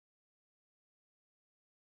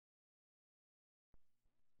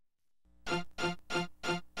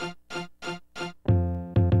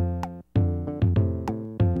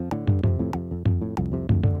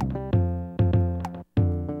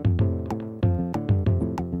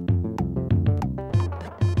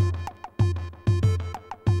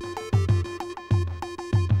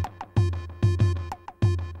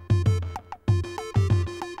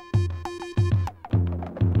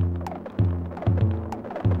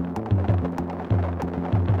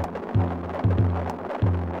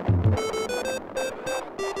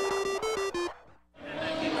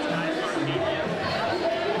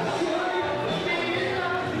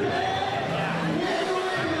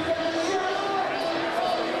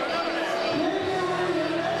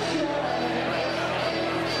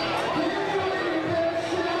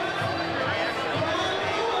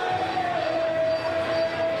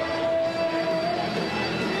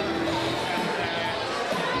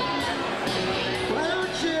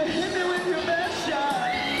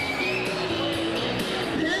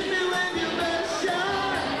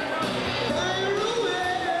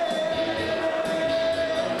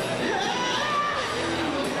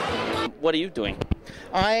what are you doing?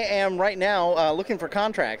 I am right now looking for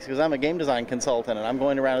contracts because I'm a game design consultant, and I'm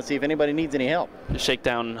going around to see if anybody needs any help.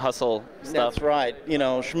 Shakedown, hustle stuff. That's right. You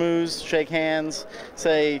know, schmooze, shake hands,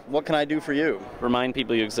 say, what can I do for you? Remind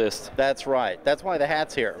people you exist. That's right. That's why the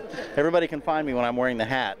hat's here. Everybody can find me when I'm wearing the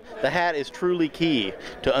hat. The hat is truly key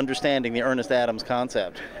to understanding the Ernest Adams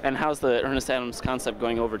concept. And how's the Ernest Adams concept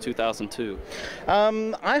going over 2002?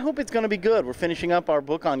 I hope it's going to be good. We're finishing up our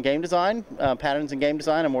book on game design, patterns in game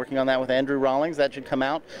design. I'm working on that with Andrew Rawlings. That should come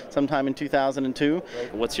out sometime in 2002.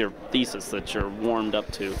 What's your thesis that you're warmed up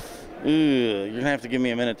to? You're going to have to give me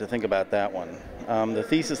a minute to think about that one. The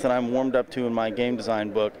thesis that I'm warmed up to in my game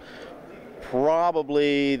design book,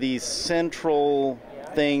 probably the central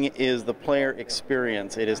thing is the player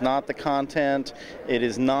experience. It is not the content, it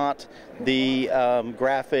is not the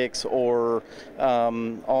graphics or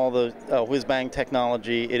all the whiz-bang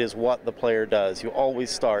technology. It is what the player does. You always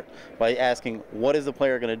start by asking, what is the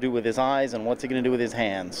player going to do with his eyes and what's he going to do with his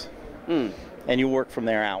hands? And you work from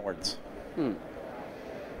there outwards.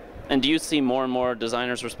 And do you see more and more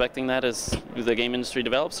designers respecting that as the game industry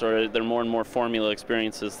develops, or are there more and more formula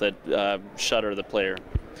experiences that shutter the player?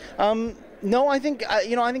 No, I think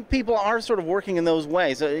I think people are sort of working in those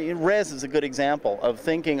ways. Res is a good example of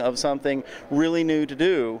thinking of something really new to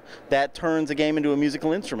do that turns a game into a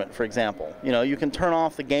musical instrument. For example, you can turn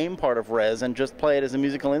off the game part of Res and just play it as a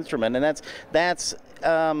musical instrument, and that's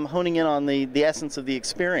honing in on the essence of the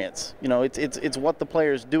experience. It's what the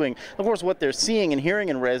player's doing. Of course, what they're seeing and hearing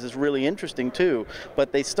in Res is really interesting too.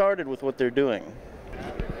 But they started with what they're doing.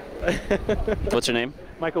 What's your name?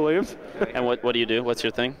 Michael Williams. And what do you do? What's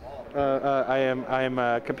your thing? I am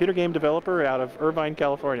a computer game developer out of Irvine,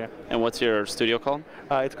 California. And what's your studio called?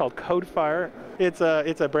 It's called Codefire. It's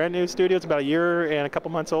a brand new studio. It's about a year and a couple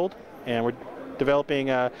months old, and we're developing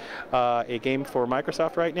a game for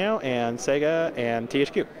Microsoft right now, and Sega and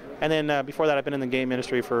THQ. And then before that, I've been in the game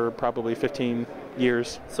industry for probably 15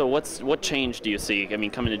 years. So what change do you see? I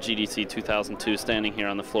mean, coming to GDC 2002, standing here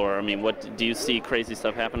on the floor, I mean, what do you see crazy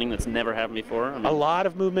stuff happening that's never happened before? I mean, a lot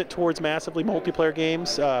of movement towards massively multiplayer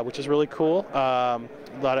games, which is really cool. A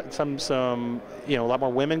lot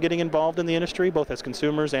more women getting involved in the industry, both as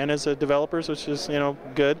consumers and as developers, which is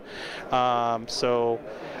good. And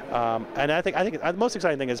I think the most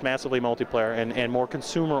exciting thing is massively multiplayer and more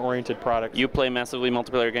consumer-oriented products. You play massively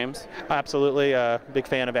multiplayer games? Absolutely. Big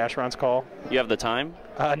fan of Asheron's Call. You have the time?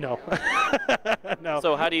 No. No.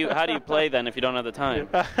 So how do you play then if you don't have the time?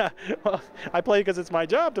 Well, I play because it's my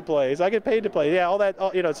job to play. So I get paid to play. Yeah, all that.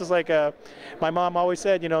 It's just like my mom always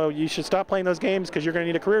said. You should stop playing those games because you're going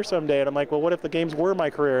to need a career someday. And I'm like, well, what if the games were my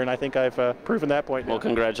career? And I think I've proven that point now. Well,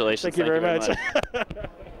 congratulations. Thank you very much.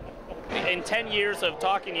 In 10 years of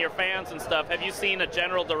talking to your fans and stuff, have you seen a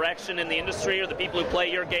general direction in the industry or the people who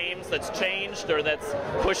play your games that's changed or that's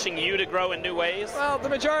pushing you to grow in new ways? Well, the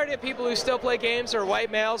majority of people who still play games are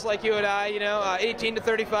white males like you and I, 18 to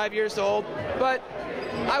 35 years old. But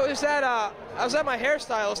I was at my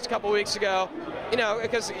hairstylist a couple weeks ago,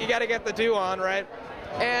 because you got to get the do on, right?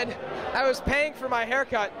 And I was paying for my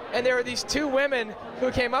haircut, and there were these two women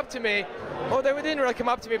who came up to me. Well, they didn't really come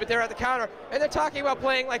up to me, but they were at the counter, and they're talking about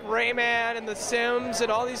playing like Rayman and The Sims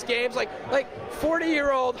and all these games, like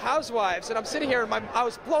 40-year-old housewives. And I'm sitting here, and I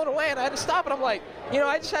was blown away, and I had to stop, and I'm like,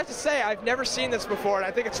 I just have to say, I've never seen this before, and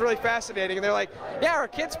I think it's really fascinating. And they're like, yeah, our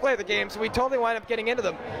kids play the games, and we totally wind up getting into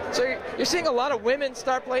them. So you're seeing a lot of women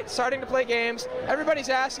starting to play games. Everybody's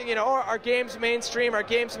asking, are games mainstream? Are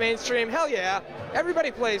games mainstream? Hell yeah.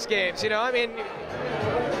 Everybody plays games, I mean,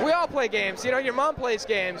 we all play games. Your mom plays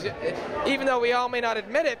games, even though we all may not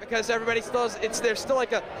admit it because everybody still there's still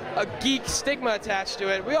like a geek stigma attached to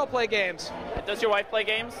it. We all play games. Does your wife play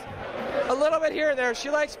games? A little bit here and there. She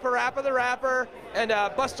likes Parappa the Rapper and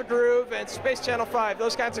Buster Groove and Space Channel 5,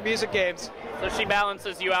 those kinds of music games. So she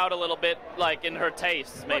balances you out a little bit, like in her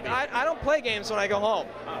tastes, maybe. Look, I don't play games when I go home.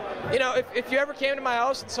 If you ever came to my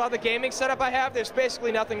house and saw the gaming setup I have, there's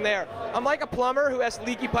basically nothing there. I'm like a plumber who has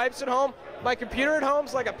leaky pipes at home. My computer at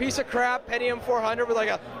home's like a piece of crap Pentium 400 with like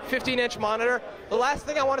a 15-inch monitor. The last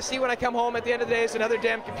thing I want to see when I come home at the end of the day is another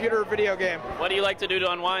damn computer or video game. What do you like to do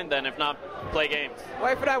to unwind then, if not play games?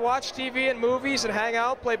 Wife and I watch TV and movies and hang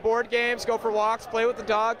out, play board games, go for walks, play with the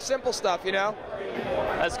dog, simple stuff,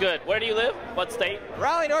 That's good. Where do you live? What state?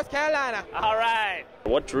 Raleigh, North Carolina. All right.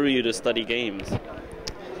 What drew you to study games?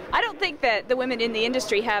 I don't think that the women in the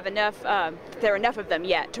industry have enough, there are enough of them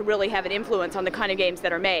yet to really have an influence on the kind of games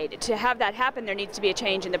that are made. To have that happen, there needs to be a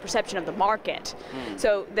change in the perception of the market.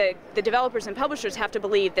 So the developers and publishers have to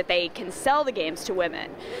believe that they can sell the games to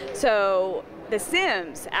women. So The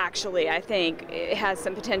Sims, actually, I think, has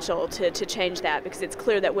some potential to change that because it's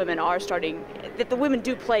clear that women are starting, that the women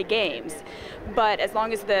do play games, but as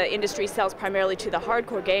long as the industry sells primarily to the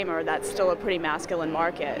hardcore gamer, that's still a pretty masculine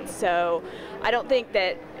market. So I don't think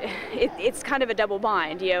that it's kind of a double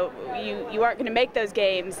bind. You aren't going to make those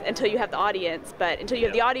games until you have the audience, but until you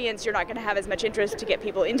have the audience, you're not going to have as much interest to get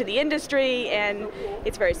people into the industry, and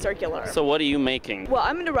it's very circular. So what are you making? Well,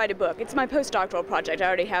 I'm going to write a book. It's my postdoctoral project. I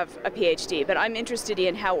already have a PhD, but I'm interested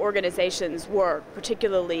in how organizations work,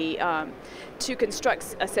 particularly to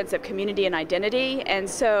construct a sense of community and identity. And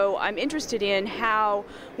so I'm interested in how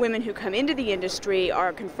women who come into the industry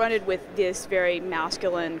are confronted with this very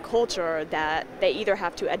masculine culture that they either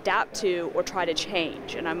have to adapt to or try to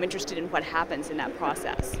change. And I'm interested in what happens in that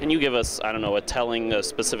process. Can you give us, I don't know, a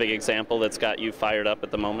specific example that's got you fired up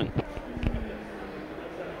at the moment?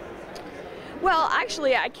 Well,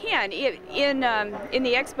 actually, I can. In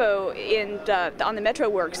the expo, on the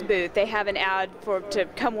MetroWorks booth, they have an ad to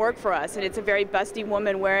come work for us, and it's a very busty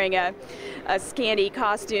woman wearing a scanty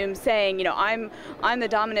costume, saying, you know, I'm the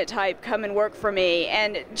dominant type. Come and work for me.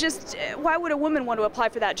 And just why would a woman want to apply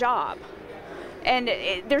for that job? And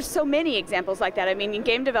there's so many examples like that. I mean, in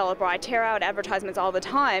game developer, I tear out advertisements all the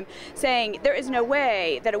time saying there is no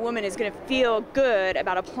way that a woman is going to feel good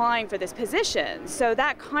about applying for this position. So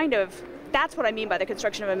that's what I mean by the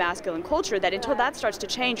construction of a masculine culture, that until that starts to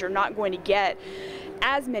change, you're not going to get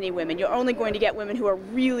as many women. You're only going to get women who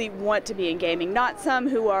really want to be in gaming, not some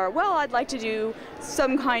who are, well, I'd like to do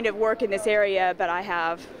some kind of work in this area, but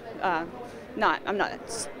I'm not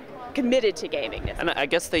committed to gaming. And I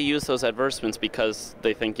guess they use those advertisements because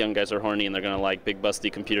they think young guys are horny and they're going to like big, busty,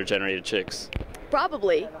 computer-generated chicks.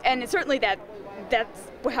 Probably, and certainly that's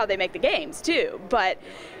how they make the games, too. But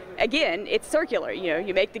again, it's circular. You know,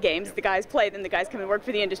 you make the games, the guys play them, the guys come and work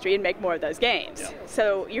for the industry and make more of those games. Yeah.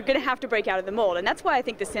 So you're going to have to break out of the mold, and that's why I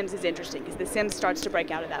think The Sims is interesting, because The Sims starts to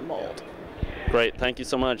break out of that mold. Great, thank you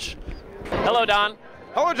so much. Hello, Don.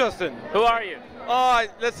 Hello, Justin. Who are you?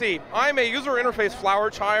 Let's see. I'm a user interface flower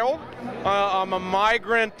child. I'm a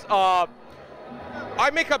migrant. I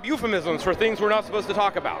make up euphemisms for things we're not supposed to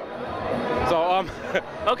talk about. So,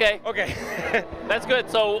 Okay. Okay. That's good.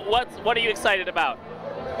 So, what are you excited about?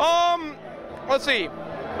 Let's see.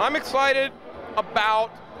 I'm excited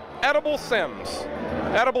about edible Sims.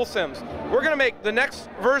 Edible Sims. We're going to make the next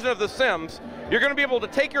version of the Sims. You're going to be able to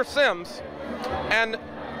take your Sims and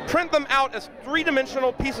print them out as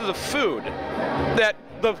three-dimensional pieces of food that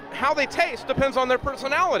how they taste depends on their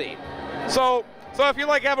personality. So if you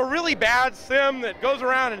have a really bad Sim that goes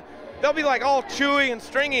around and they'll be like all chewy and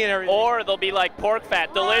stringy and everything. Or they'll be like pork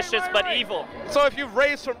fat, delicious but evil. So if you've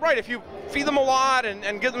raised some, if you feed them a lot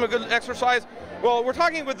and give them a good exercise, well, we're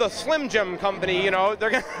talking with the Slim Jim company, you know, they're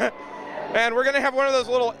gonna, and we're gonna have one of those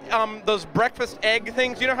little, those breakfast egg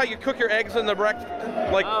things. You know how you cook your eggs in the breakfast,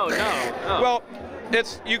 Oh, no. Well,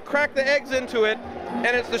 you crack the eggs into it,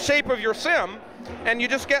 and it's the shape of your Sim, and you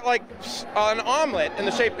just get like an omelet in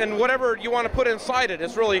the shape, and whatever you want to put inside it.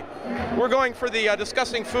 It's really, we're going for the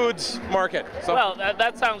discussing foods market. So. Well,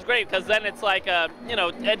 that sounds great, because then it's like, you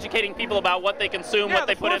know, educating people about what they consume, what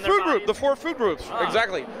they put in their bodies. The four food groups,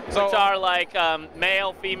 exactly. So, which are like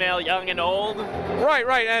male, female, young and old.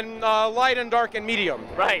 Right, and light and dark and medium.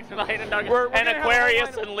 Right, light and dark. And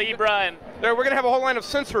Aquarius and Libra and. We're going to have a whole line of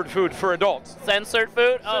censored food for adults. Censored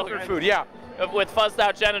food? Censored food, yeah. With fuzzed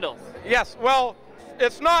out genitals. Yes, well,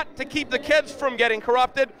 it's not to keep the kids from getting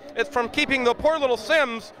corrupted. It's from keeping the poor little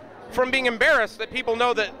Sims from being embarrassed that people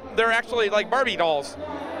know that they're actually like Barbie dolls.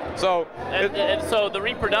 So, and so the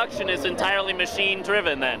reproduction is entirely machine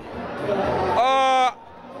driven then?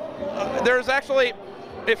 There's actually,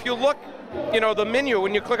 if you look, you know, the menu,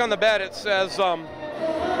 when you click on the bed, it says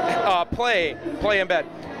play in bed.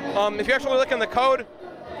 If you actually look in the code,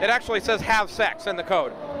 it actually says have sex in the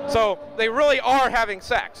code. So they really are having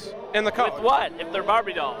sex in the code. With what, if they're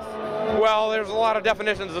Barbie dolls? Well, there's a lot of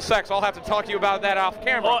definitions of sex. I'll have to talk to you about that off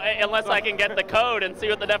camera. Well, unless I can get the code and see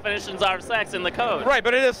what the definitions are of sex in the code. Right,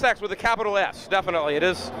 but it is sex with a capital S, definitely. It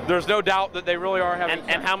is. There's no doubt that they really are having sex.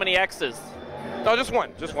 And how many X's? Oh, just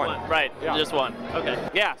one. Just one. Right, yeah. Just one. Okay.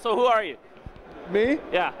 Yeah, so who are you? Me?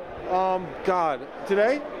 Yeah. God.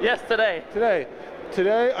 Today? Yes, today.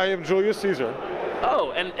 Today I am Julius Caesar.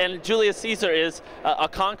 Oh, and Julius Caesar is a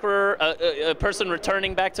conqueror, a person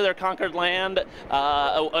returning back to their conquered land,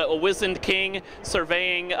 a wizened king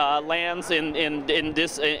surveying lands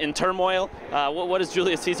in turmoil. What is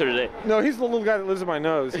Julius Caesar today? No, he's the little guy that lives in my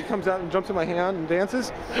nose. He comes out and jumps in my hand and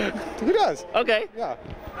dances. He does. Okay. Yeah.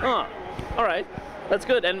 Huh. All right. That's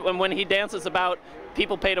good. And when he dances about,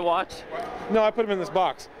 people pay to watch? No, I put him in this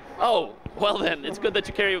box. Oh, well then, it's good that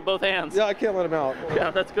you carry it with both hands. Yeah, I can't let him out.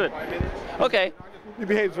 Yeah, that's good. Okay. He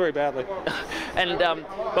behaves very badly. And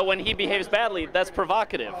but when he behaves badly, that's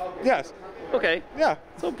provocative. Yes. Okay. Yeah.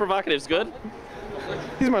 So provocative's good.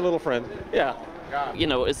 He's my little friend. Yeah. You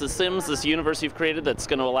know, is The Sims this universe you've created that's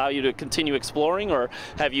going to allow you to continue exploring, or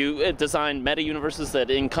have you designed meta universes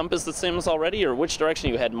that encompass The Sims already, or which direction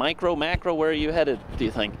you head? Micro, macro, where are you headed, do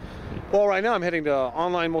you think? Well, right now I'm heading to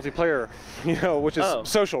online multiplayer, you know, which is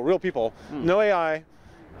social, real people, no AI,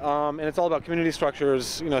 and it's all about community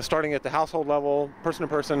structures, you know, starting at the household level, person to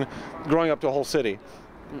person, growing up to a whole city.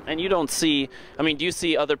 And you don't see, I mean, do you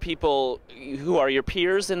see other people who are your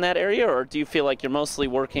peers in that area, or do you feel like you're mostly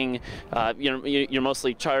working, you're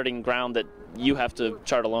mostly charting ground that you have to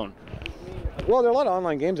chart alone? Well, there are a lot of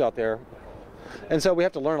online games out there, and so we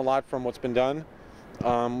have to learn a lot from what's been done.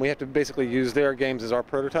 We have to basically use their games as our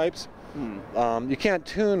prototypes. You can't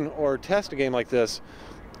tune or test a game like this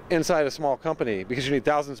inside a small company because you need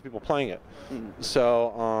thousands of people playing it.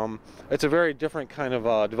 So it's a very different kind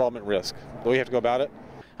of development risk, the way you have to go about it.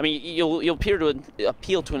 I mean, you'll appeal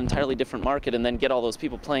to an entirely different market and then get all those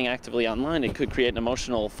people playing actively online. It could create an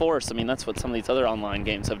emotional force. I mean, that's what some of these other online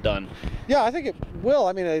games have done. Yeah, I think it will.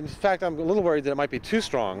 I mean, in fact, I'm a little worried that it might be too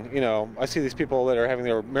strong. You know, I see these people that are having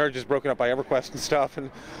their marriages broken up by EverQuest and stuff, and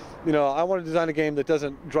you know, I want to design a game that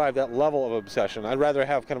doesn't drive that level of obsession. I'd rather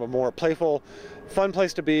have kind of a more playful, fun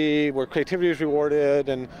place to be, where creativity is rewarded,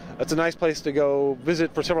 and it's a nice place to go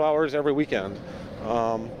visit for several hours every weekend.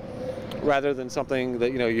 Rather than something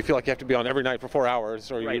that, you know, you feel like you have to be on every night for 4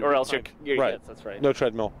 hours, or or else you're right. Yes, that's right. No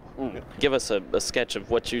treadmill. Give us a sketch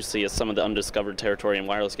of what you see as some of the undiscovered territory in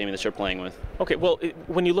wireless gaming that you're playing with. Okay, well,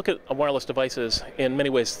 when you look at wireless devices, in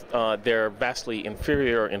many ways they're vastly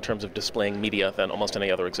inferior in terms of displaying media than almost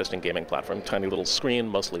any other existing gaming platform. Tiny little screen,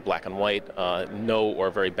 mostly black and white, no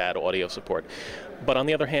or very bad audio support. But on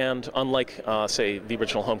the other hand, unlike, say, the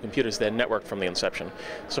original home computers, they're networked from the inception.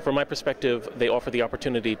 So from my perspective, they offer the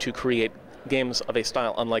opportunity to create games of a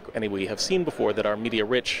style unlike any we have seen before that are media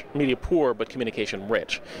rich, media poor, but communication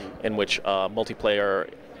rich, in which multiplayer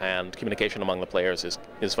and communication among the players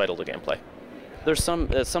is vital to gameplay. There's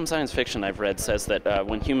some science fiction I've read says that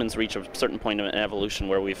when humans reach a certain point in evolution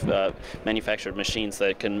where we've manufactured machines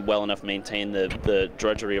that can well enough maintain the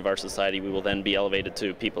drudgery of our society, we will then be elevated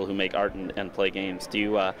to people who make art and play games. Do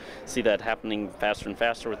you see that happening faster and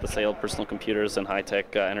faster with the sale of personal computers and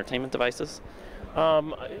high-tech entertainment devices?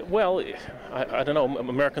 Well, I don't know.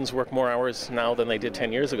 Americans work more hours now than they did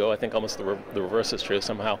 10 years ago. I think almost the reverse is true.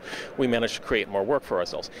 Somehow we managed to create more work for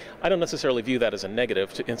ourselves. I don't necessarily view that as a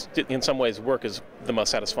negative. In some ways, work is the most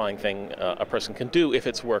satisfying thing a person can do if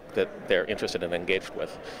it's work that they're interested and engaged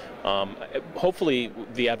with. Hopefully,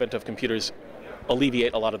 the advent of computers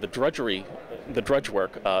alleviate a lot of the drudge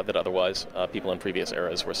work that otherwise people in previous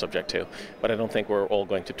eras were subject to. But I don't think we're all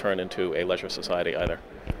going to turn into a leisure society either.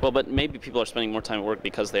 Well, but maybe people are spending more time at work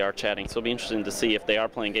because they are chatting. So it'll be interesting to see if they are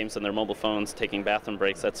playing games on their mobile phones, taking bathroom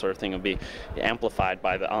breaks, that sort of thing will be amplified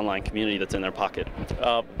by the online community that's in their pocket.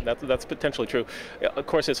 That's potentially true. Of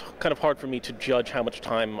course, it's kind of hard for me to judge how much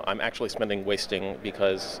time I'm actually wasting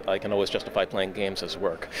because I can always justify playing games as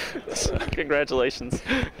work. Congratulations.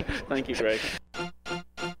 Thank you, Greg.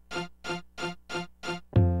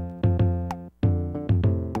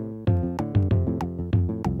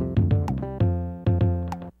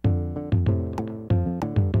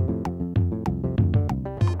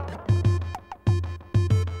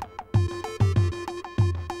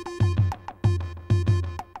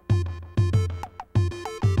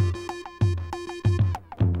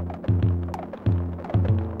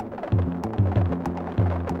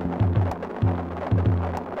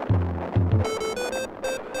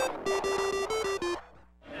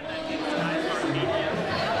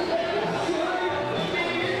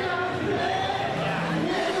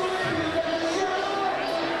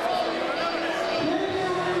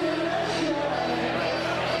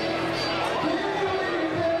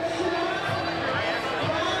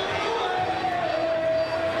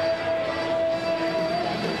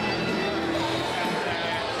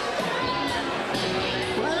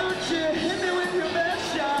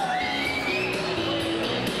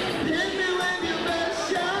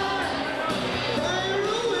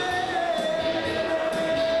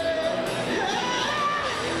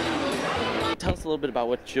 Tell us a little bit about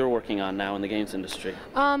what you're working on now in the games industry.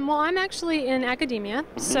 Well, I'm actually in academia,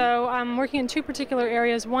 so I'm working in two particular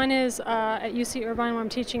areas. One is at UC Irvine, where I'm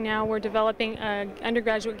teaching now. We're developing an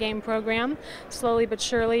undergraduate game program, slowly but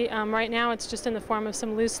surely. Right now, it's just in the form of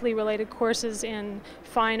some loosely related courses in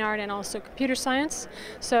fine art and also computer science.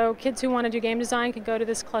 So kids who want to do game design can go to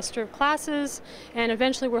this cluster of classes, and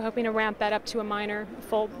eventually we're hoping to ramp that up to a minor,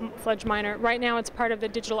 full-fledged minor. Right now, it's part of the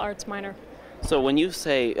digital arts minor. So when you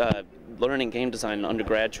say learning game design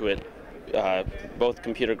undergraduate, both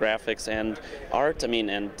computer graphics and art, I mean,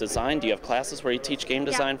 and design, do you have classes where you teach game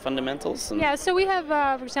design fundamentals? Yeah, so we have,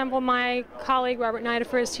 for example, my colleague Robert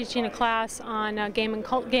Nidifer is teaching a class on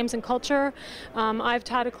games and culture. I've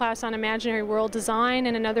taught a class on imaginary world design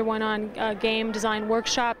and another one on game design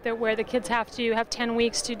workshop where the kids have to have 10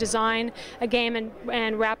 weeks to design a game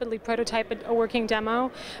and rapidly prototype a working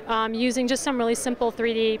demo using just some really simple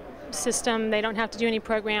 3D system. They don't have to do any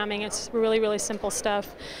programming. It's really, really simple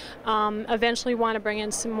stuff. Eventually want to bring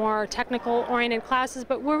in some more technical oriented classes,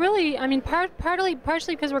 but we're really, I mean, partially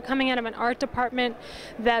because we're coming out of an art department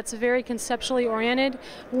that's very conceptually oriented,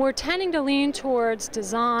 we're tending to lean towards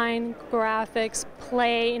design, graphics,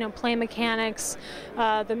 play, play mechanics.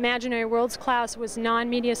 The Imaginary Worlds class was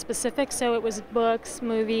non-media specific, so it was books,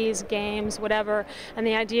 movies, games, whatever, and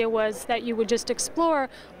the idea was that you would just explore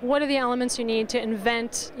what are the elements you need to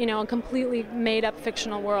invent, a completely made-up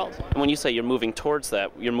fictional world. And when you say you're moving towards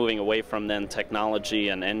that, you're moving away from then technology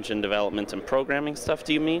and engine development and programming stuff,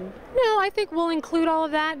 do you mean? No, I think we'll include all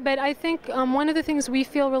of that, but I think one of the things we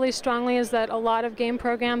feel really strongly is that a lot of game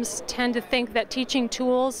programs tend to think that teaching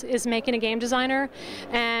tools is making a game designer,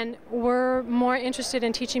 and we're more interested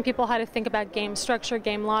in teaching people how to think about game structure,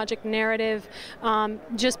 game logic, narrative.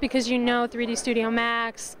 Just because you know 3D Studio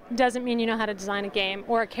Max doesn't mean you know how to design a game,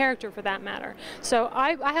 or a character for that matter. So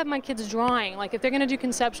I have my kids drawing. Like if they're going to do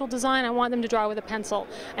conceptual design, I want them to draw with a pencil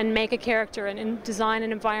and make a character and design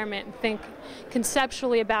an environment and think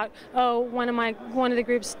conceptually about, oh, one of the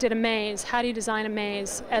groups did a maze. How do you design a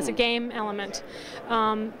maze as a game element?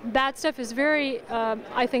 That stuff is very,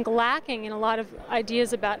 I think, lacking in a lot of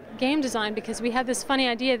ideas about game design, because we have this funny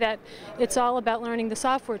idea that it's all about learning the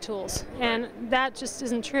software tools, and that just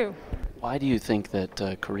isn't true. Why do you think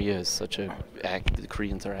that Korea is such the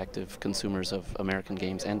Koreans are active consumers of American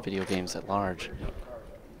games and video games at large?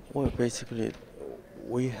 Well, basically, it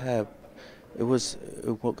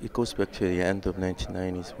goes back to the end of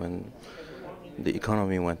 1990s when the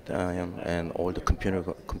economy went down and all the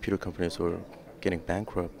computer companies were getting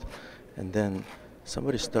bankrupt, and then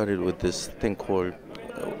somebody started with this thing called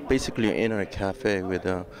basically an internet cafe with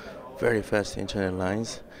very fast internet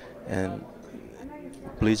lines, and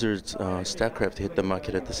Blizzard's StarCraft hit the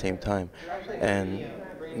market at the same time, and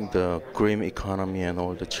the grim economy and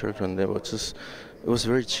all the children, it was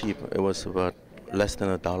very cheap. It was about less than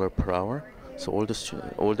 $1 per hour. So all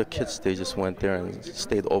the kids, they just went there and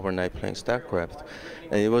stayed overnight playing StarCraft,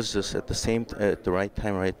 and it was just at the right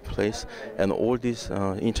time, right place, and all these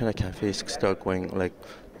internet cafes start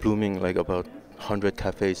blooming, like about 100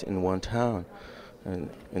 cafes in one town,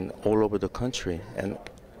 and all over the country, and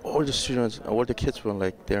all the students, all the kids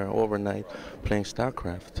were there overnight playing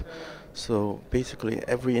StarCraft. So basically,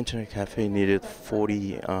 every internet cafe needed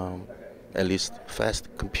 40 at least fast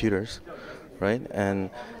computers, right? And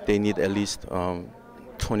they need at least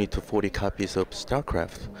 20 to 40 copies of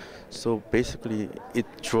StarCraft. So basically, it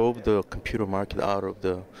drove the computer market out of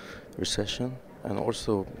the recession, and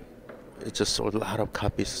also it just sold a lot of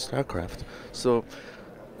copies of StarCraft. So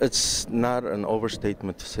it's not an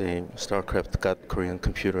overstatement to say StarCraft got Korean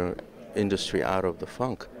computer industry out of the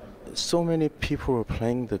funk. So many people were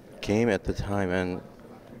playing the game at the time, and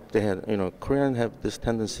they had, Koreans have this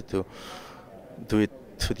tendency to do it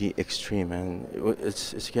to the extreme, and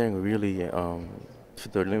it's getting really to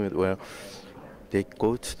the limit where they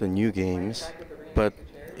go to the new games, but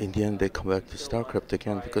in the end they come back to StarCraft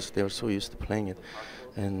again because they are so used to playing it.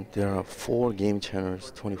 And there are 4 game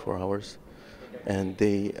channels, 24 hours, and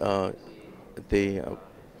they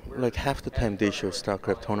like half the time they show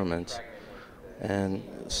StarCraft tournaments, and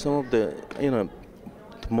some of the the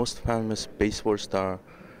most famous baseball star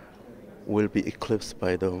will be eclipsed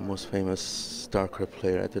by the most famous StarCraft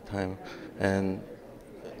player at the time. And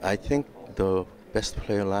I think the best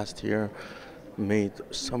player last year made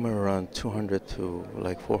somewhere around $200,000 to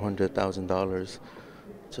 $400,000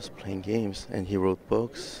 just playing games, and he wrote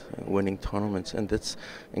books, winning tournaments, and that's,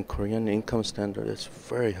 in Korean income standard, it's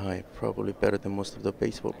very high, probably better than most of the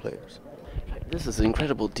baseball players. This is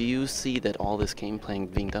incredible. Do you see that all this game playing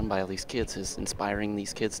being done by all these kids is inspiring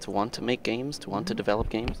these kids to want to make games, to want to develop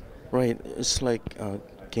games? Right. It's like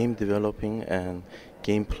game developing and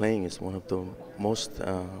game playing is one of the most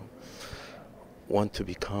want to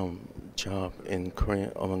become job in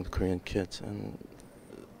Korea among the Korean kids, and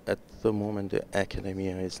at the moment the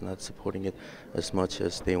academia is not supporting it as much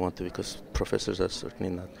as they want to, because professors are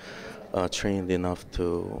certainly not trained enough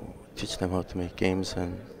to teach them how to make games,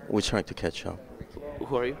 and we're trying to catch up.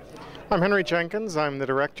 Who are you? I'm Henry Jenkins. I'm the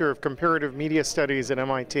Director of Comparative Media Studies at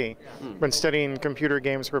MIT. Been studying computer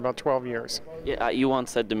games for about 12 years. Yeah, you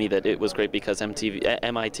once said to me that it was great because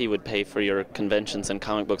MIT would pay for your conventions and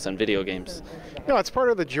comic books and video games. No, it's part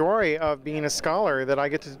of the joy of being a scholar that I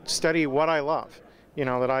get to study what I love. You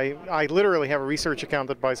know, that I literally have a research account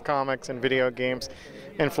that buys comics and video games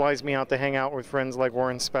and flies me out to hang out with friends like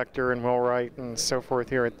Warren Spector and Will Wright and so forth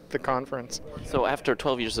here at the conference. So after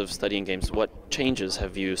 12 years of studying games, what changes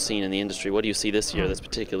have you seen in the industry? What do you see this year that's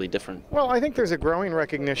particularly different? Well, I think there's a growing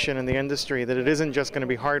recognition in the industry that it isn't just going to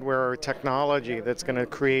be hardware or technology that's going to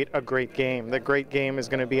create a great game. The great game is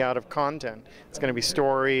going to be out of content. It's going to be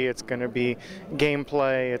story, it's going to be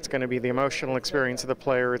gameplay, it's going to be the emotional experience of the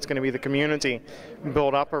player, it's going to be the community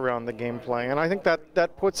built up around the gameplay. And I think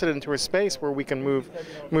that puts it into a space where we can move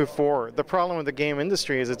forward. The problem with the game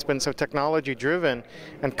industry is it's been so technology driven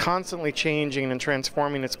and constantly changing and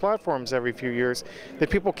transforming its platforms every few years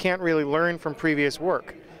that people can't really learn from previous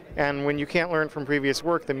work. And when you can't learn from previous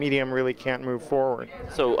work, the medium really can't move forward.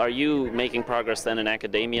 So are you making progress then in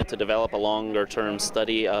academia to develop a longer-term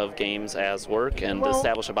study of games as work and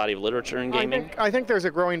establish a body of literature in gaming? I think there's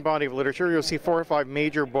a growing body of literature. You'll see 4 or 5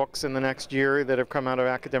 major books in the next year that have come out of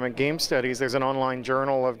academic game studies. There's an online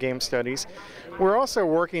journal of game studies. We're also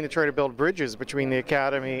working to try to build bridges between the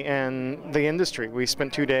academy and the industry. We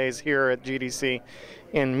spent 2 days here at GDC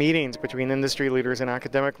in meetings between industry leaders and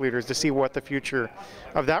academic leaders to see what the future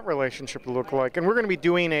of that relationship will look like. And we're going to be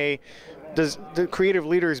doing the Creative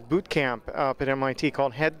Leaders Boot Camp up at MIT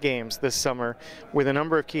called Head Games this summer with a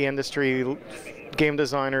number of key industry game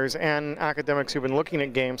designers and academics who've been looking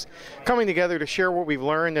at games coming together to share what we've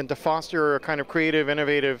learned and to foster a kind of creative,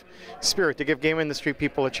 innovative spirit, to give game industry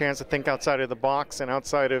people a chance to think outside of the box and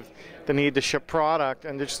outside of the need to ship product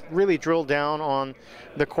and just really drill down on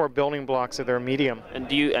the core building blocks of their medium. And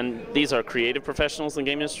these are creative professionals in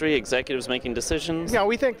the game industry, executives making decisions? Yeah,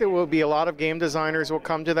 we think there will be a lot of game designers will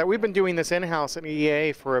come to that. We've been doing this in-house at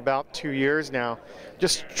EA for about 2 years now,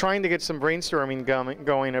 just trying to get some brainstorming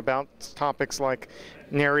going about topics like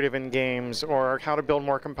narrative in games, or how to build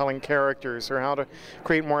more compelling characters, or how to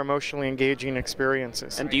create more emotionally engaging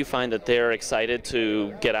experiences. And do you find that they're excited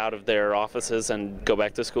to get out of their offices and go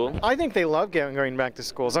back to school? I think they love going back to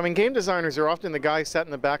schools. I mean, game designers are often the guys sat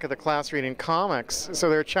in the back of the class reading comics, so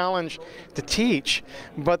they're challenged to teach,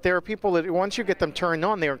 but there are people that once you get them turned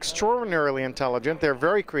on, they're extraordinarily intelligent, they're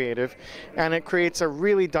very creative, and it creates a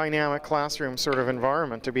really dynamic classroom sort of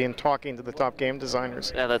environment to be in talking to the top game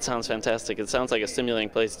designers. Yeah, that sounds fantastic. It sounds like a stimulating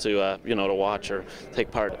place to to watch or take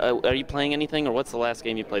part. Are you playing anything, or what's the last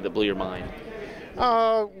game you played that blew your mind?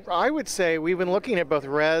 I would say we've been looking at both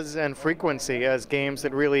Res and Frequency as games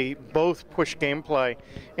that really both push gameplay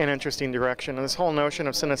in an interesting direction. And this whole notion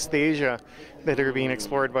of synesthesia that are being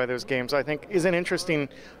explored by those games, I think, is an interesting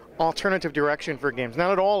alternative direction for games.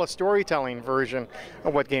 Not at all a storytelling version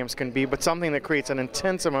of what games can be, but something that creates an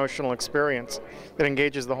intense emotional experience that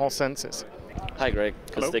engages the whole senses. Hi, Greg.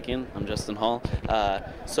 Costikyan. I'm Justin Hall.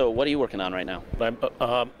 So what are you working on right now?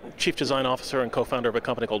 I'm Chief Design Officer and co-founder of a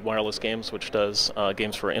company called Wireless Games, which does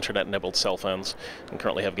games for internet-enabled cell phones, and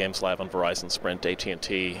currently have games live on Verizon, Sprint,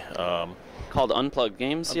 AT&T. Called Unplugged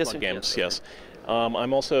Games? Unplugged Games, yes.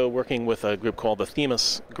 I'm also working with a group called the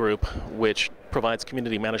Themis Group, which provides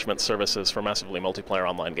community management services for massively multiplayer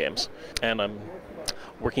online games. And I'm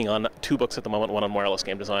working on 2 books at the moment, one on wireless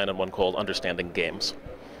game design and one called Understanding Games.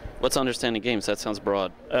 What's Understanding Games? That sounds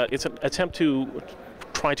broad. It's an attempt to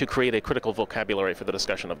try to create a critical vocabulary for the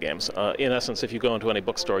discussion of games. In essence, if you go into any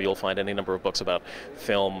bookstore, you'll find any number of books about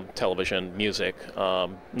film, television, music,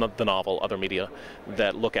 the novel, other media,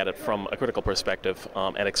 that look at it from a critical perspective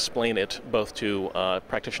and explain it both to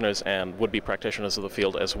practitioners and would-be practitioners of the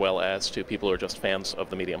field, as well as to people who are just fans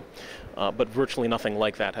of the medium. But virtually nothing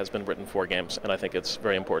like that has been written for games, and I think it's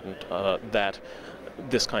very important that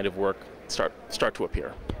this kind of work start to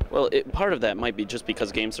appear. Well, part of that might be just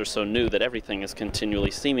because games are so new that everything is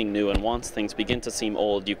continually seeming new, and once things begin to seem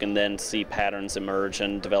old, you can then see patterns emerge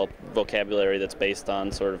and develop vocabulary that's based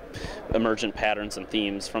on sort of emergent patterns and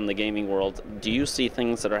themes from the gaming world. Do you see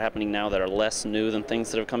things that are happening now that are less new than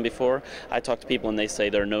things that have come before? I talk to people and they say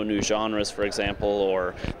there are no new genres, for example,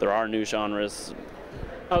 or there are new genres.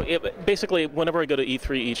 Basically, whenever I go to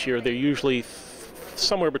E3 each year, they're usually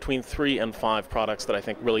somewhere between 3 and 5 products that I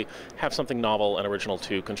think really have something novel and original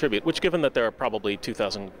to contribute, which, given that there are probably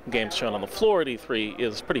 2,000 games shown on the floor at E3,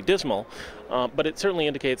 is pretty dismal. But it certainly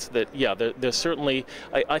indicates that, yeah, there's certainly,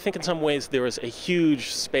 I think in some ways there is a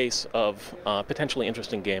huge space of potentially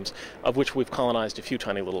interesting games, of which we've colonized a few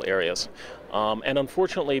tiny little areas. And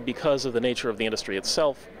unfortunately, because of the nature of the industry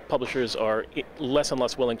itself, publishers are less and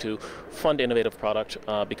less willing to fund innovative product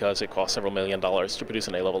because it costs several $1 million to produce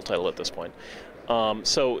an A-level title at this point.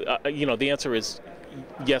 You know, the answer is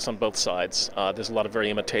yes on both sides. There's a lot of very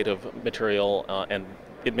imitative material, and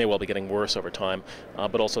it may well be getting worse over time,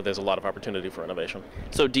 but also there's a lot of opportunity for innovation.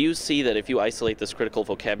 So do you see that if you isolate this critical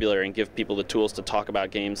vocabulary and give people the tools to talk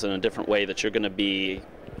about games in a different way, that you're going to be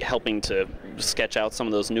helping to sketch out some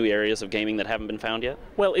of those new areas of gaming that haven't been found yet?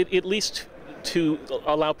 Well, at least to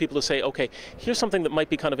allow people to say, okay, here's something that might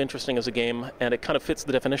be kind of interesting as a game, and it kind of fits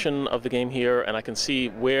the definition of the game here, and I can see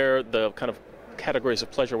where the kind of categories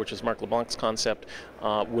of pleasure, which is Marc LeBlanc's concept,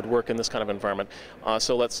 would work in this kind of environment.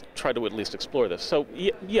 So let's try to at least explore this. So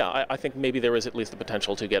yeah, I think maybe there is at least the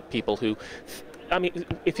potential to get people who, I mean,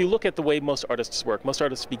 if you look at the way most artists work, most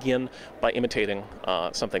artists begin by imitating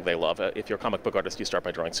something they love. If you're a comic book artist, you start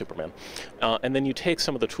by drawing Superman. And then you take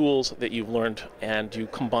some of the tools that you've learned and you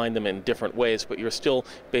combine them in different ways, but you're still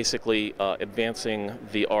basically advancing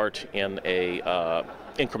the art in a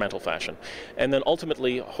incremental fashion. And then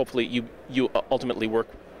ultimately, hopefully, you ultimately work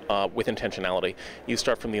with intentionality. You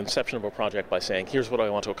start from the inception of a project by saying, here's what I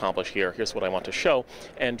want to accomplish here, here's what I want to show,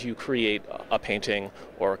 and you create a painting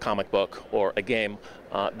or a comic book or a game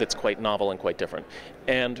that's quite novel and quite different.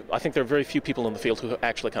 And I think there are very few people in the field who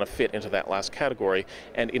actually kind of fit into that last category,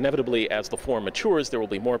 and inevitably as the form matures there will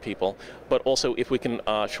be more people, but also if we can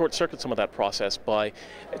short-circuit some of that process by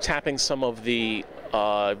tapping some of the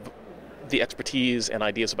expertise and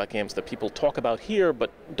ideas about games that people talk about here, but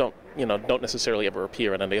don't necessarily ever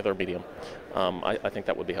appear in any other medium. I think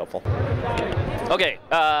that would be helpful. Okay,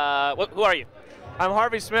 who are you? I'm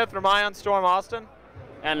Harvey Smith from Ion Storm Austin.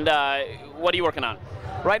 And what are you working on?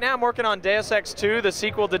 Right now I'm working on Deus Ex 2, the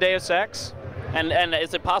sequel to Deus Ex. And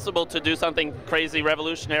is it possible to do something crazy,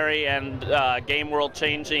 revolutionary, and game world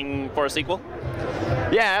changing for a sequel?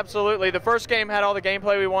 Yeah, absolutely. The first game had all the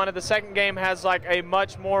gameplay we wanted. The second game has like a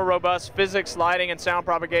much more robust physics, lighting, and sound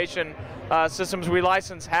propagation systems. We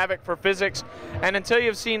license Havoc for physics, and until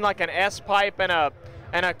you've seen like an S-pipe and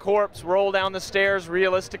a corpse roll down the stairs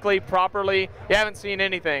realistically, properly, you haven't seen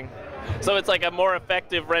anything. So it's like a more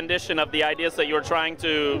effective rendition of the ideas that you were trying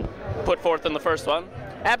to put forth in the first one?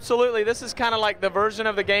 Absolutely. This is kind of like the version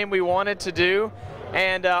of the game we wanted to do.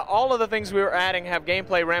 And all of the things we were adding have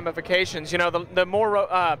gameplay ramifications. You know, the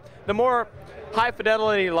more high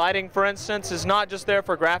fidelity lighting, for instance, is not just there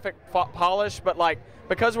for graphic polish, but like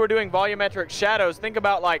because we're doing volumetric shadows, think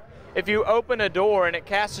about like if you open a door and it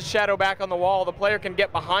casts a shadow back on the wall, the player can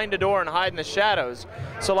get behind a door and hide in the shadows.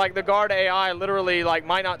 So like the guard AI literally like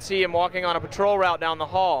might not see him walking on a patrol route down the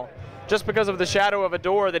hall, just because of the shadow of a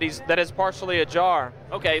door that is partially ajar.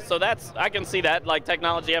 Okay, so I can see that, like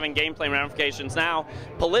technology having gameplay ramifications. Now,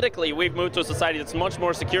 politically, we've moved to a society that's much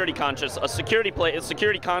more security conscious.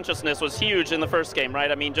 Security consciousness was huge in the first game,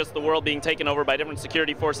 right? I mean, just the world being taken over by different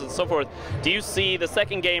security forces and so forth. Do you see the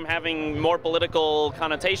second game having more political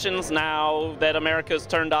connotations now that America's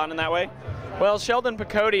turned on in that way? Well, Sheldon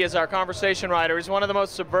Pecote is our conversation writer. He's one of the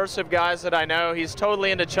most subversive guys that I know. He's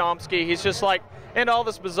totally into Chomsky. He's just like into all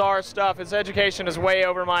this bizarre stuff. His education is way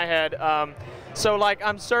over my head. So like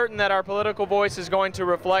I'm certain that our political voice is going to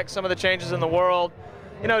reflect some of the changes in the world.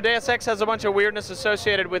 You know, Deus Ex has a bunch of weirdness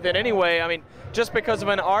associated with it anyway. I mean, just because of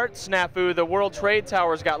an art snafu, the World Trade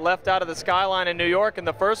Towers got left out of the skyline in New York in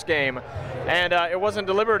the first game, and it wasn't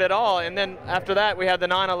deliberate at all. And then after that, we had the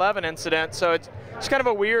 9/11 incident. So it's kind of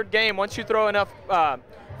a weird game. Once you throw enough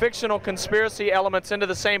fictional conspiracy elements into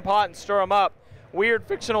the same pot and stir them up, weird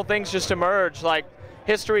fictional things just emerge. Like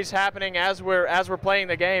history's happening as we're playing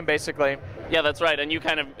the game, basically. Yeah, that's right. And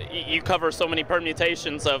you cover so many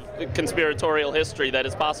permutations of conspiratorial history that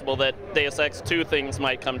it's possible that Deus Ex 2 things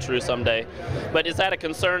might come true someday. But is that a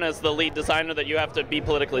concern as the lead designer, that you have to be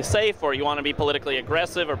politically safe, or you want to be politically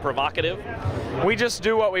aggressive or provocative? We just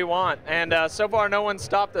do what we want, and so far no one's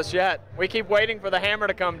stopped us yet. We keep waiting for the hammer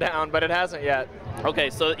to come down, but it hasn't yet. Okay,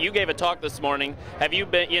 so you gave a talk this morning. Have you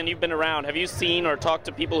been, and you've been around, have you seen or talked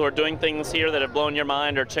to people who are doing things here that have blown your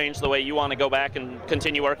mind or changed the way you want to go back and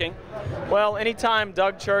continue working? Well, anytime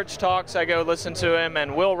Doug Church talks, I go listen to him,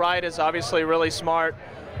 and Will Wright is obviously really smart.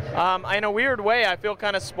 In a weird way, I feel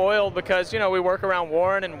kind of spoiled because, you know, we work around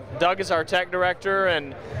Warren, and Doug is our tech director,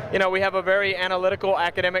 and, you know, we have a very analytical,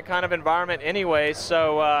 academic kind of environment anyway,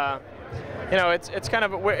 so, you know, it's kind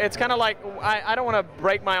of like, I don't want to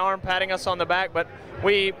break my arm patting us on the back, but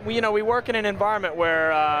we work in an environment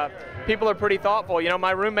where people are pretty thoughtful. You know,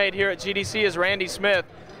 my roommate here at GDC is Randy Smith,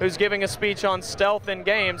 who's giving a speech on stealth in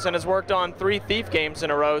games and has worked on 3 Thief games in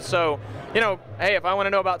a row. So, you know, hey, if I want to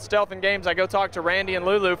know about stealth in games, I go talk to Randy and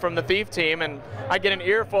Lulu from the Thief team, and I get an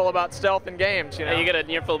earful about stealth in games. You know, you get an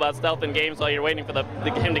earful about stealth in games while you're waiting for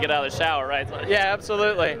him to get out of the shower, right? Yeah,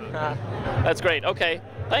 absolutely. That's great. Okay,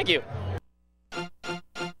 thank you.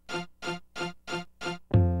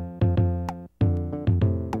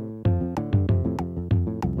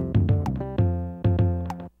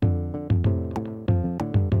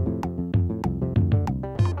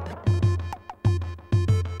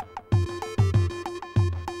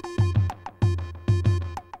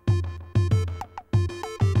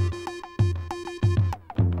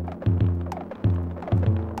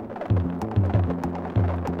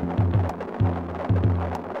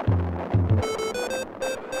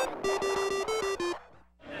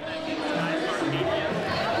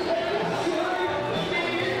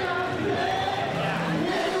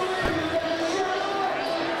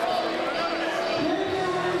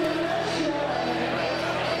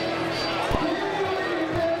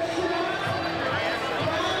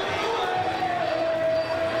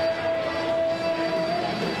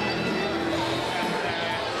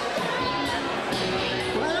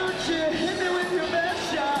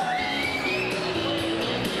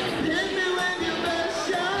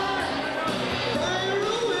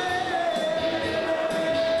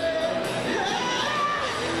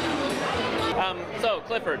 So,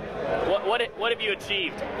 Clifford, what have you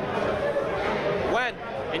achieved? When?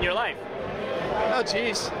 In your life? Oh,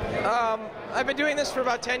 geez. I've been doing this for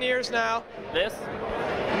about 10 years now. This?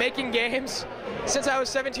 Making games. Since I was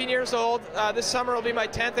 17 years old. This summer will be my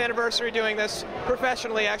 10th anniversary doing this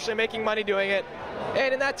professionally, actually making money doing it.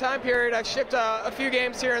 And in that time period, I shipped a few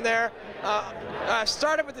games here and there.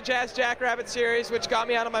 Started with the Jazz Jackrabbit series, which got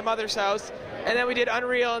me out of my mother's house. And then we did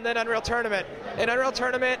Unreal and then Unreal Tournament. And Unreal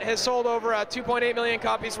Tournament has sold over 2.8 million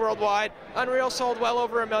copies worldwide. Unreal sold well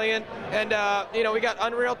over 1 million. And, you know, we got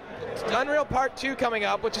Unreal Part 2 coming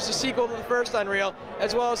up, which is a sequel to the first Unreal,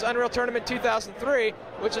 as well as Unreal Tournament 2003,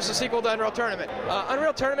 which is a sequel to Unreal Tournament.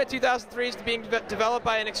 Unreal Tournament 2003 is being developed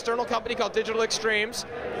by an external company called Digital Extremes.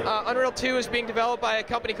 Unreal 2 is being developed by a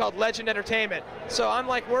company called Legend Entertainment. So I'm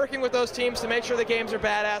like working with those teams to make sure the games are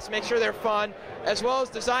badass, make sure they're fun, as well as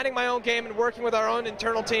designing my own game and working with our own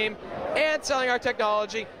internal team and selling our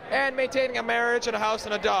technology and maintaining a marriage and a house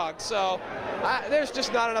and a dog. So there's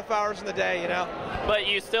just not enough hours in the day, you know. But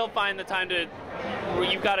you still find the time to,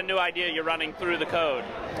 you've got a new idea, you're running through the code.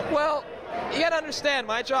 Well, you got to understand,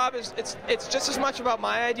 my job is, it's just as much about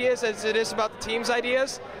my ideas as it is about the team's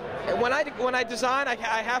ideas. And when I design, I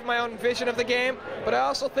have my own vision of the game, but I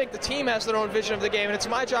also think the team has their own vision of the game, and it's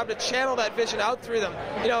my job to channel that vision out through them.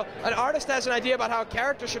 You know, an artist has an idea about how a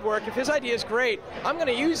character should work. If his idea is great, I'm going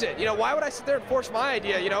to use it. You know, why would I sit there and force my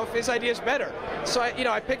idea, you know, if his idea is better? So,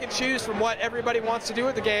 I pick and choose from what everybody wants to do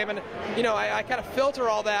with the game, and, you know, I kind of filter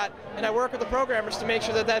all that, and I work with the programmers to make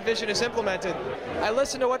sure that that vision is implemented. I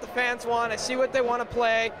listen to what the fans want. I see what they want to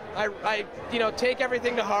play. I you know, take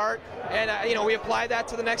everything to heart, and, you know, we apply that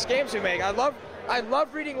to the next games we make. I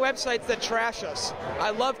love reading websites that trash us. I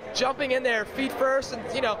love jumping in there feet first and,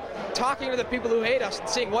 you know, talking to the people who hate us and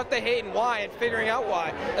seeing what they hate and why and figuring out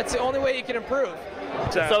why. That's the only way you can improve.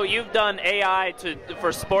 So you've done AI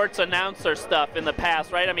for sports announcer stuff in the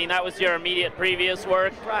past, right? I mean, that was your immediate previous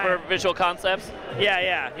work for visual concepts?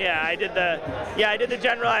 Yeah. I did the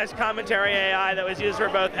generalized commentary AI that was used for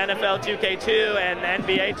both NFL 2K2 and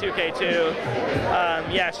NBA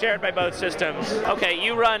 2K2. Yeah, shared by both systems. Okay,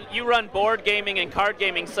 you run board gaming and card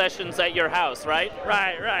gaming sessions at your house, right?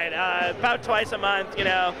 Right. About twice a month, you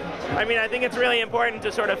know. I mean, I think it's really important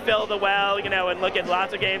to sort of fill the well, you know, and look at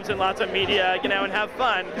lots of games and lots of media, you know, and have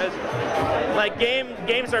fun, because like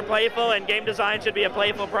games are playful, and game design should be a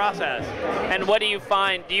playful process. And what do you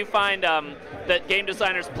find? Do you find that game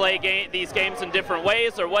designers play these games in different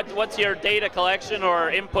ways, or what's your data collection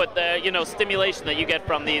or input, you know, stimulation that you get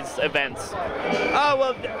from these events? Oh,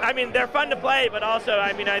 well, I mean, they're fun to play, but also,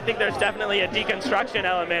 I mean, I think there's definitely a deconstruction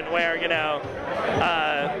element where, you know,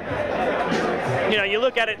 you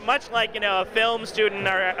look at it much like, you know, a film student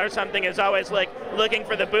or something is always like looking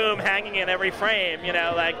for the boom hanging in every frame, you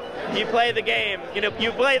know, like you play the game, you know,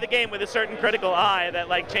 you play the game with a certain critical eye that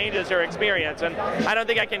like changes your experience, and I don't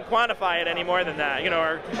think I can quantify it any more than that, you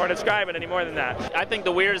know, or describe it any more than that. I think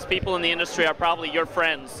the weirdest people in the industry are probably your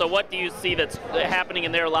friends. So what do you see that's happening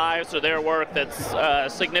in their lives or their work that's a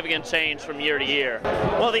significant change from year to year?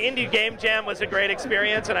 Well, the Indie Game Jam was a great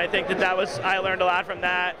experience, and I think I learned a lot from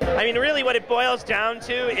that. I mean, really what it boils boils down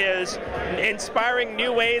to is inspiring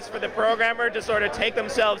new ways for the programmer to sort of take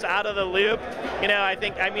themselves out of the loop. You know, I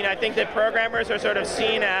think that programmers are sort of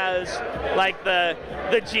seen as like the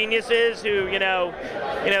geniuses who, you know,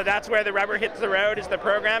 that's where the rubber hits the road, is the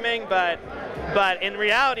programming, but in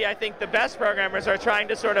reality, I think the best programmers are trying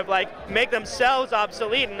to sort of like make themselves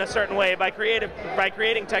obsolete in a certain way by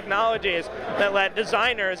creating technologies that let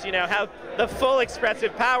designers, you know, have the full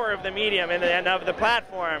expressive power of the medium and of the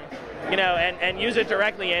platform, you know, and use it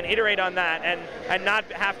directly and iterate on that, and not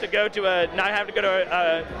have to go to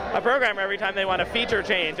a programmer every time they want a feature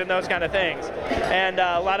change and those kind of things. And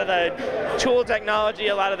a lot of the tool technology,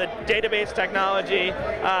 a lot of the database technology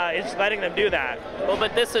is letting them do that. Well,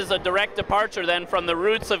 but this is a direct departure then from the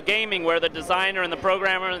roots of gaming, where the designer and the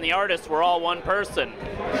programmer and the artist were all one person.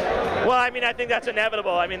 Well, I mean, I think that's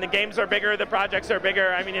inevitable. I mean, the games are bigger, the projects are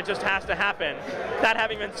bigger. I mean, it just has to happen. That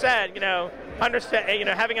having been said, you know,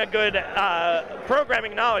 having a good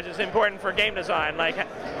programming knowledge is important for game design.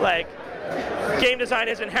 Like game design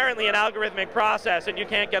is inherently an algorithmic process, and you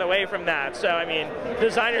can't get away from that. So, I mean,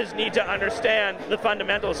 designers need to understand the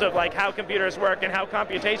fundamentals of like how computers work and how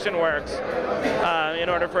computation works in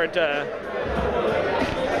order for it to.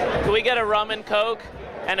 Can we get a rum and Coke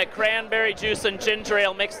and a cranberry juice and ginger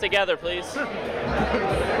ale mixed together, please?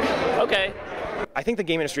 Okay. I think the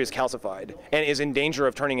game industry is calcified and is in danger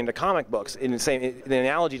of turning into comic books. In the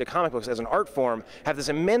analogy to comic books as an art form have this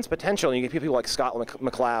immense potential, and you get people like Scott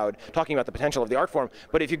McCloud talking about the potential of the art form.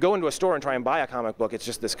 But if you go into a store and try and buy a comic book, it's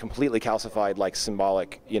just this completely calcified, like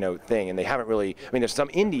symbolic, you know, thing. And they haven't really. I mean, there's some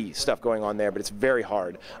indie stuff going on there, but it's very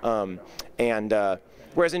hard.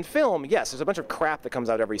 Whereas in film, yes, there's a bunch of crap that comes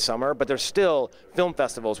out every summer, but there's still film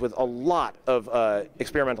festivals with a lot of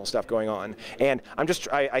experimental stuff going on. And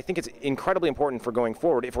I think it's incredibly important for going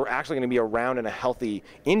forward, if we're actually going to be around in a healthy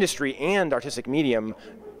industry and artistic medium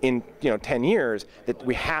in 10 years, that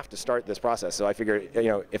we have to start this process. So I figure,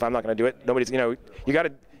 if I'm not going to do it, nobody's, you got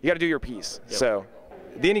to do your piece. Yep. So.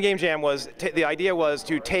 The Indie Game Jam was, the idea was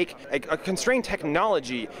to take a constrained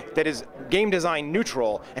technology that is game design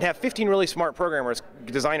neutral and have 15 really smart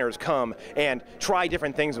designers come and try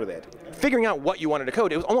different things with it. Figuring out what you wanted to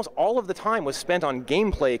code, it was almost all of the time was spent on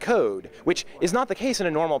gameplay code, which is not the case in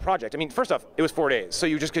a normal project. I mean, first off, it was 4 days, so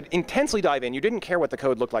you just could intensely dive in. You didn't care what the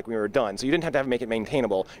code looked like when we were done, so you didn't have to make it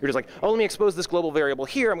maintainable. You're just like, oh, let me expose this global variable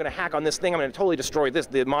here, I'm going to hack on this thing, I'm going to totally destroy the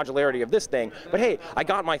modularity of this thing, but hey, I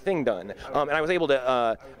got my thing done, and I was able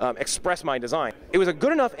to express my design. It was a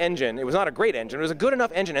good enough engine. It was not a great engine. It was a good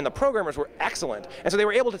enough engine, and the programmers were excellent. And so they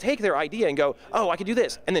were able to take their idea and go, oh, I could do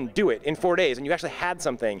this, and then do it in 4 days. And you actually had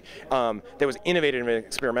something that was innovative and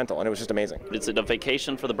experimental, and it was just amazing. Is it a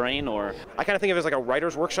vacation for the brain, or? I kind of think of it as like a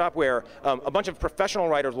writer's workshop where a bunch of professional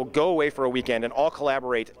writers will go away for a weekend and all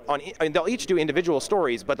collaborate on. I mean, they'll each do individual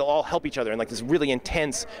stories, but they'll all help each other in like this really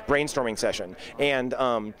intense brainstorming session. And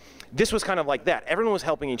this was kind of like that. Everyone was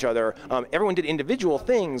helping each other. Everyone did individual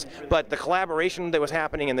things, but the collaboration that was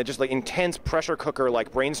happening and the just like intense pressure cooker like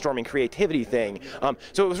brainstorming creativity thing.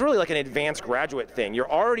 So it was really like an advanced graduate thing. You're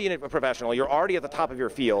already a professional. You're already at the top of your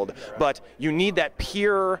field, but you need that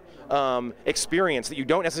peer experience that you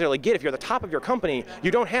don't necessarily get if you're at the top of your company.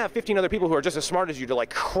 You don't have 15 other people who are just as smart as you to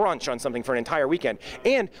like crunch on something for an entire weekend.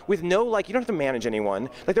 And with no, like, you don't have to manage anyone.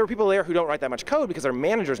 Like, there were people there who don't write that much code because they're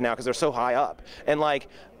managers now because they're so high up. And like,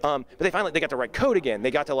 but they finally got to write code again. They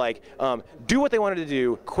got to like do what they wanted to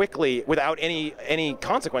do quickly without any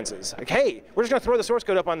consequences. Like, hey, we're just gonna throw the source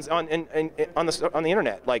code up on the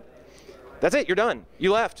internet. Like, that's it. You're done.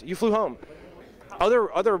 You left. You flew home.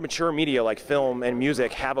 Other mature media like film and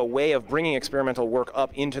music have a way of bringing experimental work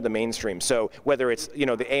up into the mainstream. So whether it's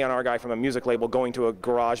the A&R guy from a music label going to a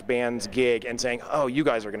garage band's gig and saying, oh, you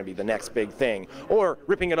guys are going to be the next big thing, or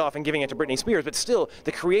ripping it off and giving it to Britney Spears, but still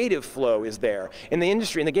the creative flow is there. In the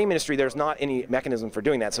industry, in the game industry, there's not any mechanism for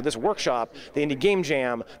doing that. So this workshop, the Indie Game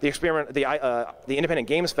Jam, the Independent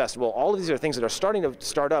Games Festival, all of these are things that are starting to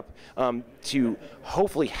start up to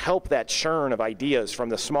hopefully help that churn of ideas from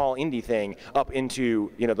the small indie thing up into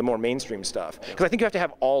the more mainstream stuff. Because I think you have to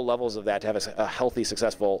have all levels of that to have a healthy,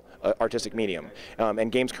 successful artistic medium.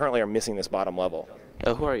 And games currently are missing this bottom level.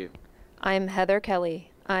 Who are you? I'm Heather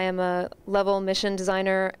Kelley. I am a level mission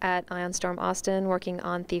designer at Ion Storm Austin working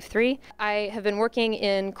on Thief 3. I have been working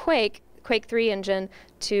in Quake 3 engine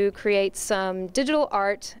to create some digital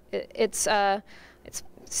art. It's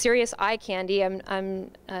serious eye candy.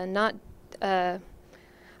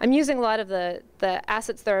 I'm using a lot of the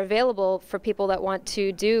assets that are available for people that want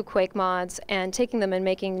to do Quake mods and taking them and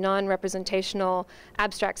making non-representational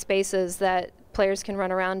abstract spaces that players can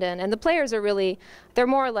run around in. And the players are really, they're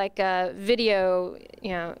more like video,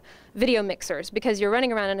 video mixers, because you're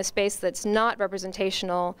running around in a space that's not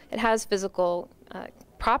representational. It has physical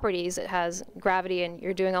properties. It has gravity, and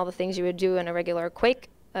you're doing all the things you would do in a regular Quake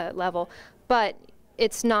level, but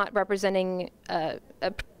it's not representing a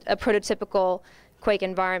prototypical Quake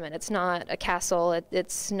environment. It's not a castle.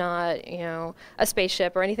 It's not, a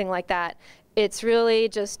spaceship or anything like that. It's really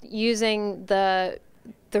just using the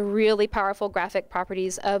really powerful graphic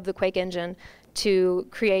properties of the Quake engine to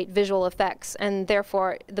create visual effects, and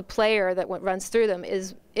therefore the player that runs through them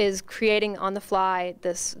is creating on the fly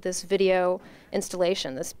this video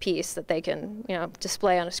installation, this piece that they can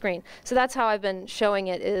display on a screen. So that's how I've been showing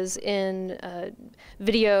it, is in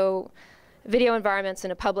video environments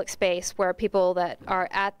in a public space where people that are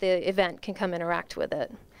at the event can come interact with it.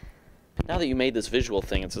 Now that you made this visual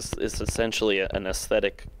thing, it's essentially an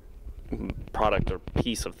aesthetic product or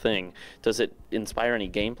piece of thing. Does it inspire any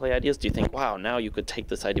gameplay ideas? Do you think, wow, now you could take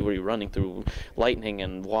this idea where you're running through lightning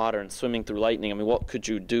and water and swimming through lightning? I mean, what could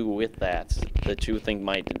you do with that you think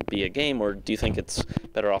might be a game, or do you think it's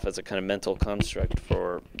better off as a kind of mental construct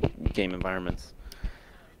for game environments?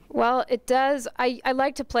 Well, it does. I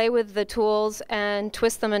like to play with the tools and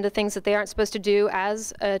twist them into things that they aren't supposed to do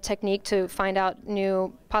as a technique to find out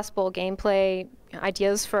new possible gameplay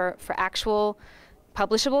ideas for actual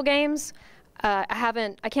publishable games.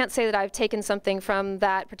 I can't say that I've taken something from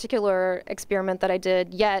that particular experiment that I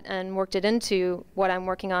did yet and worked it into what I'm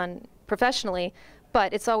working on professionally,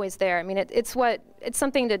 but it's always there. I mean, it's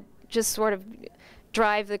something to just sort of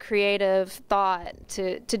drive the creative thought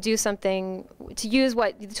to do something, to use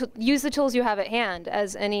the tools you have at hand,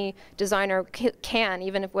 as any designer can,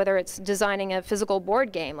 even whether it's designing a physical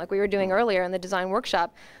board game like we were doing earlier in the design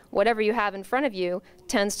workshop. Whatever you have in front of you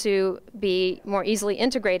tends to be more easily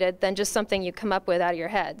integrated than just something you come up with out of your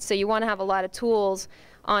head. So you want to have a lot of tools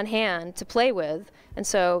on hand to play with, and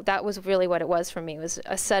so that was really what it was for me. It was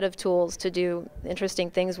a set of tools to do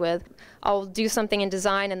interesting things with. I'll do something in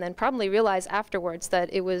design and then probably realize afterwards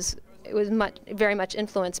that it was very much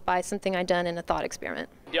influenced by something I'd done in a thought experiment.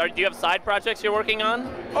 Do you have side projects you're working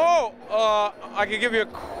on? Oh, I could give you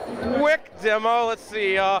a quick demo. Let's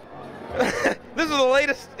see. This is the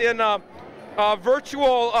latest in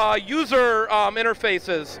virtual user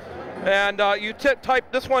interfaces, and you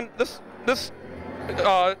type this one. This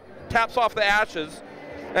taps off the ashes,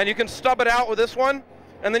 and you can stub it out with this one,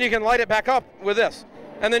 and then you can light it back up with this,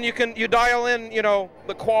 and then you dial in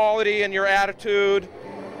the quality and your attitude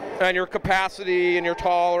and your capacity and your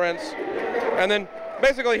tolerance, and then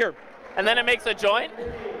basically here. And then it makes a joint?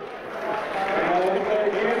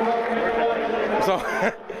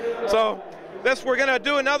 So this, we're going to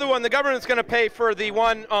do another one. The government's going to pay for the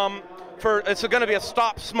one it's going to be a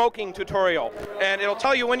stop smoking tutorial, and it'll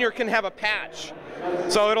tell you when you can have a patch.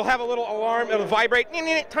 So it'll have a little alarm, it'll vibrate,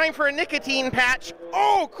 time for a nicotine patch.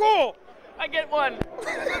 Oh, cool! I get one.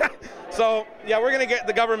 So yeah, we're going to get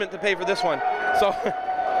the government to pay for this one. So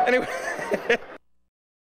anyway.